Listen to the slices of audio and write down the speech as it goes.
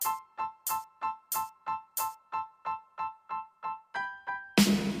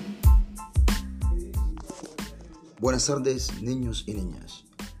Buenas tardes, niños y niñas.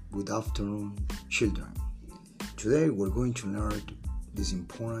 Good afternoon, children. Today we're going to learn this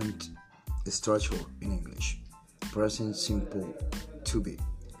important structure in English, present simple to be.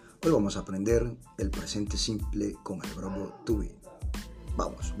 Hoy vamos a aprender el presente simple con el verbo to be.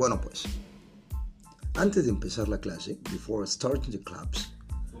 Vamos, bueno pues. Antes de empezar la clase, before starting the class,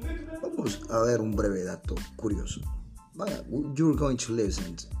 vamos a ver un breve dato curioso. You're going to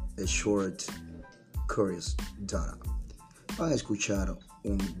listen a short curious data. Van a escuchar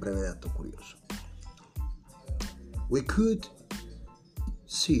un breve dato curioso. We could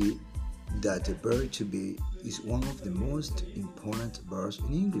see that the verb to be is one of the most important verbs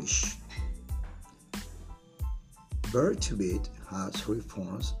in English. Verb to be has three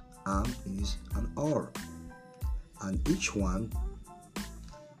forms and is and are, and each one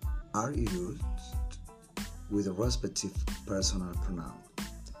are used with a respective personal pronoun.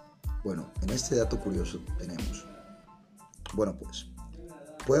 Bueno, en este dato curioso tenemos, bueno pues,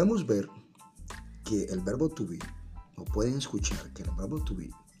 podemos ver que el verbo to be, o pueden escuchar que el verbo to be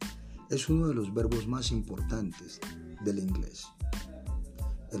es uno de los verbos más importantes del inglés.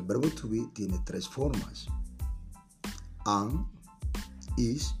 El verbo to be tiene tres formas: am,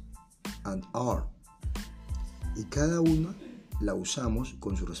 is and are, y cada una la usamos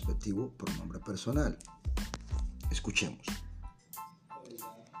con su respectivo pronombre personal. Escuchemos.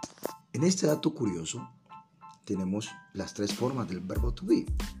 En este dato curioso tenemos las tres formas del verbo to be: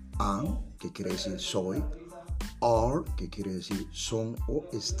 am, que quiere decir soy; are, que quiere decir son o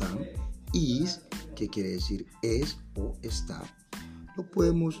están; is, que quiere decir es o está. Lo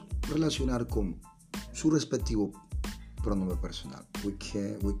podemos relacionar con su respectivo pronombre personal. We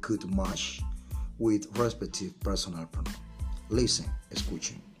could match with respective personal pronoun. Listen,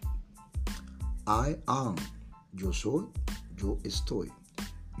 escuchen. I am, yo soy, yo estoy.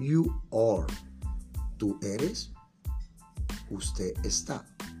 You are, tú eres, usted está.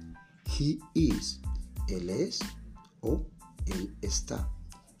 He is, él es o él está.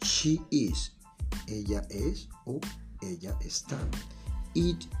 She is, ella es o ella está.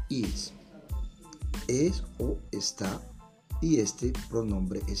 It is, es o está, y este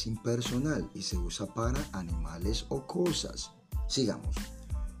pronombre es impersonal y se usa para animales o cosas. Sigamos.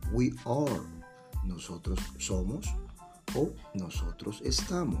 We are, nosotros somos o nosotros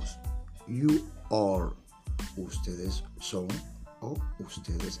estamos. You are, ustedes son o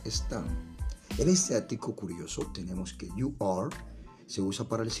ustedes están. En este artículo curioso tenemos que you are se usa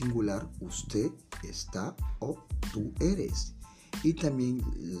para el singular usted está o tú eres, y también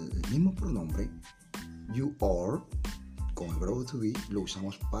el mismo pronombre you are con el verbo to be lo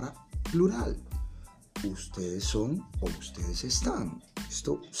usamos para plural: ustedes son o ustedes están.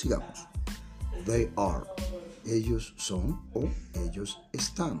 Listo, sigamos. They are, ellos son o ellos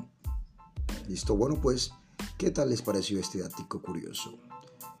están. Listo, bueno pues, ¿qué tal les pareció este dato curioso?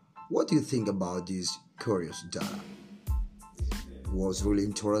 What do you think about this curious data? Was really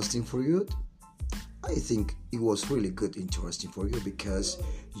interesting for you? I think it was really good interesting for you because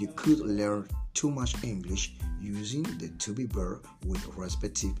you could learn too much English using the to be verb with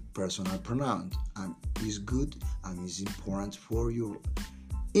respective personal pronouns, and is good and is important for your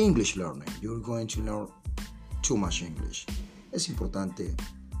English learning. You're going to learn too much English. Es importante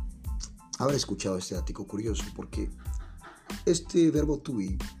haber escuchado este dato curioso porque este verbo to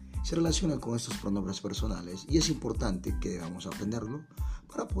be se relaciona con estos pronombres personales y es importante que debamos aprenderlo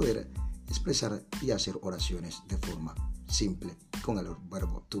para poder expresar y hacer oraciones de forma simple con el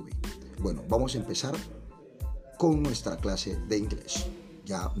verbo to be. Bueno, vamos a empezar con nuestra clase de inglés.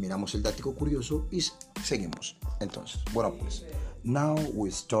 Ya miramos el dato curioso y seguimos. Entonces, bueno pues, now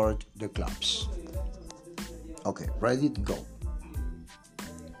we start the class. Okay, ready to go.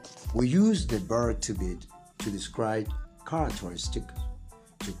 We use the verb to be to describe characteristics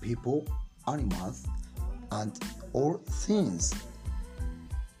to people, animals, and or things.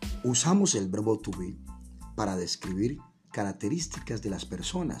 Usamos el verbo to be para describir características de las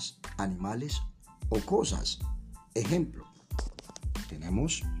personas, animales o cosas. Ejemplo,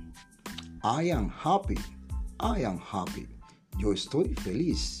 tenemos I am happy. I am happy. Yo estoy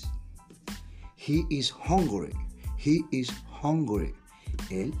feliz. He is hungry. He is hungry.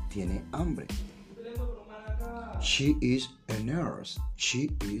 Él tiene hambre. She is a nurse. She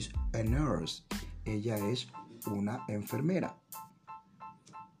is a nurse. Ella es una enfermera.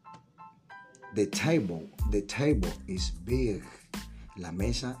 The table is big. La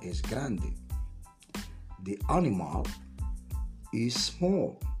mesa es grande. The animal is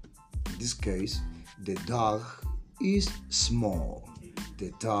small. In this case, the dog is small.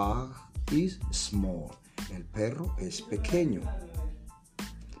 The dog is small. El perro es pequeño.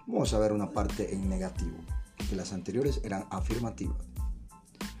 Vamos a ver una parte en negativo. que las anteriores eran afirmativas.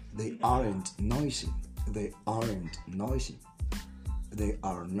 They aren't noisy. They aren't noisy. They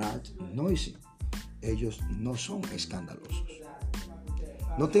are not noisy. Ellos no son escandalosos.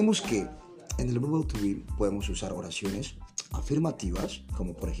 Notemos que en el verbo to be podemos usar oraciones afirmativas,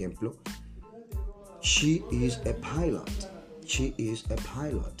 como por ejemplo, she is a pilot. She is a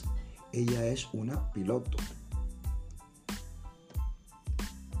pilot. Ella es una piloto.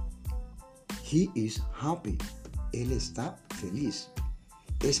 He is happy. Él está feliz.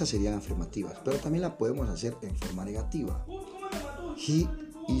 Esas serían afirmativas, pero también la podemos hacer en forma negativa. He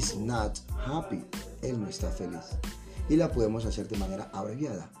is not happy. Él no está feliz. Y la podemos hacer de manera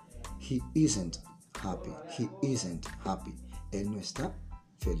abreviada. He isn't happy. He isn't happy. Él no está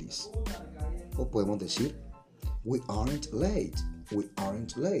feliz. O podemos decir, we aren't late. We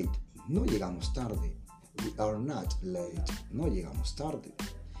aren't late. No llegamos tarde. We are not late. No llegamos tarde.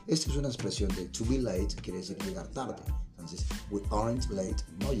 Esta es una expresión de to be late, quiere decir llegar tarde. Entonces, we aren't late.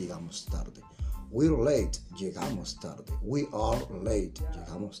 No llegamos tarde. We're late. Llegamos tarde. We are late.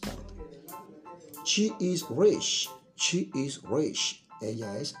 Llegamos tarde. She is rich. She is rich.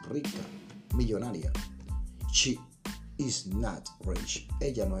 Ella es rica, millonaria. She is not rich.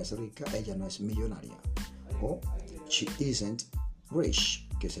 Ella no es rica, ella no es millonaria. O she isn't rich,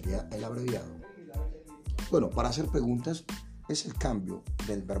 que sería el abreviado. Bueno, para hacer preguntas es el cambio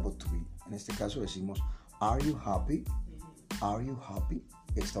del verbo to be. En este caso decimos, are you happy? Are you happy?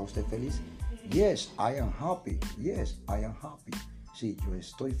 ¿Está usted feliz? Yes, I am happy. Yes, I am happy. Sí, yo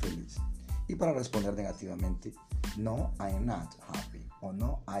estoy feliz. Y para responder negativamente, no, I am not happy. O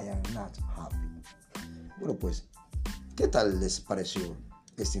no, I am not happy. Bueno, pues, ¿qué tal les pareció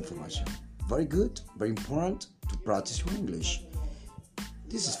esta información? Very good, very important to practice your English.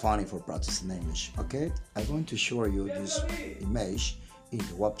 This is funny for practicing English, okay? I'm going to show you this image in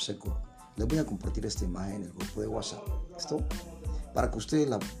the WhatsApp group. Les voy a compartir esta imagen en el grupo de WhatsApp. ¿Listo? Para que ustedes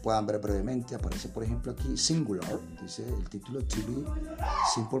la puedan ver brevemente, aparece por ejemplo aquí singular, dice el título to be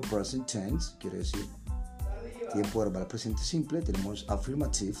simple present tense, quiere decir tiempo verbal presente simple. Tenemos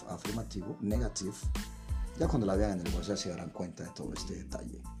affirmative, afirmativo, negative. Ya cuando la vean en el WhatsApp se darán cuenta de todo este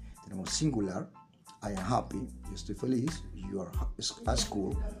detalle. Tenemos singular, I am happy, yo estoy feliz. You are at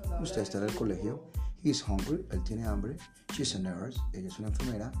school, usted está en el colegio. He is hungry, él tiene hambre. She's a nurse, ella es una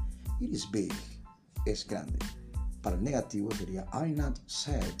enfermera. It is big, es grande. Para el negativo sería I'm not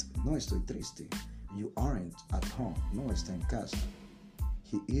sad, no estoy triste. You aren't at home, no está en casa.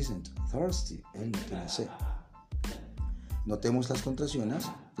 He isn't thirsty, él no tiene sed. Notemos las contracciones,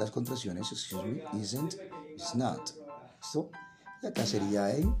 excuse me, isn't, is not. ¿Listo? Y acá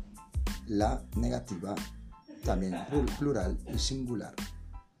sería en la negativa, también plural y singular.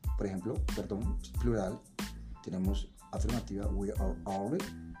 Por ejemplo, plural, tenemos afirmativa, we are early,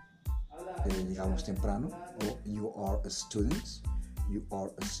 llegamos temprano, o you are a student,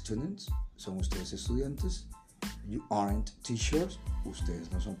 son ustedes estudiantes. You aren't teachers,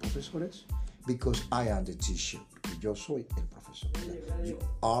 ustedes no son profesores. Because I am the teacher, porque yo soy el profesor. You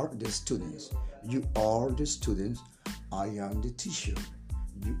are the students, I am the teacher.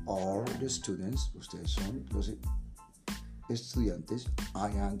 You are the students, ustedes son los estudiantes,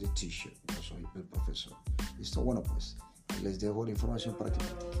 I am the teacher, yo soy el profesor. ¿Listo? Bueno, pues les dejo la información para que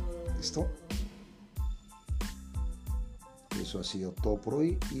practiquen. ¿Listo? Eso ha sido todo por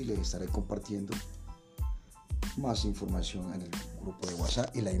hoy y les estaré compartiendo más información en el grupo de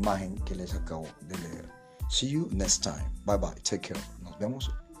WhatsApp y la imagen que les acabo de leer. See you next time. Bye bye. Take care. Nos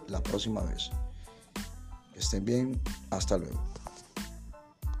vemos la próxima vez. Estén bien. Hasta luego.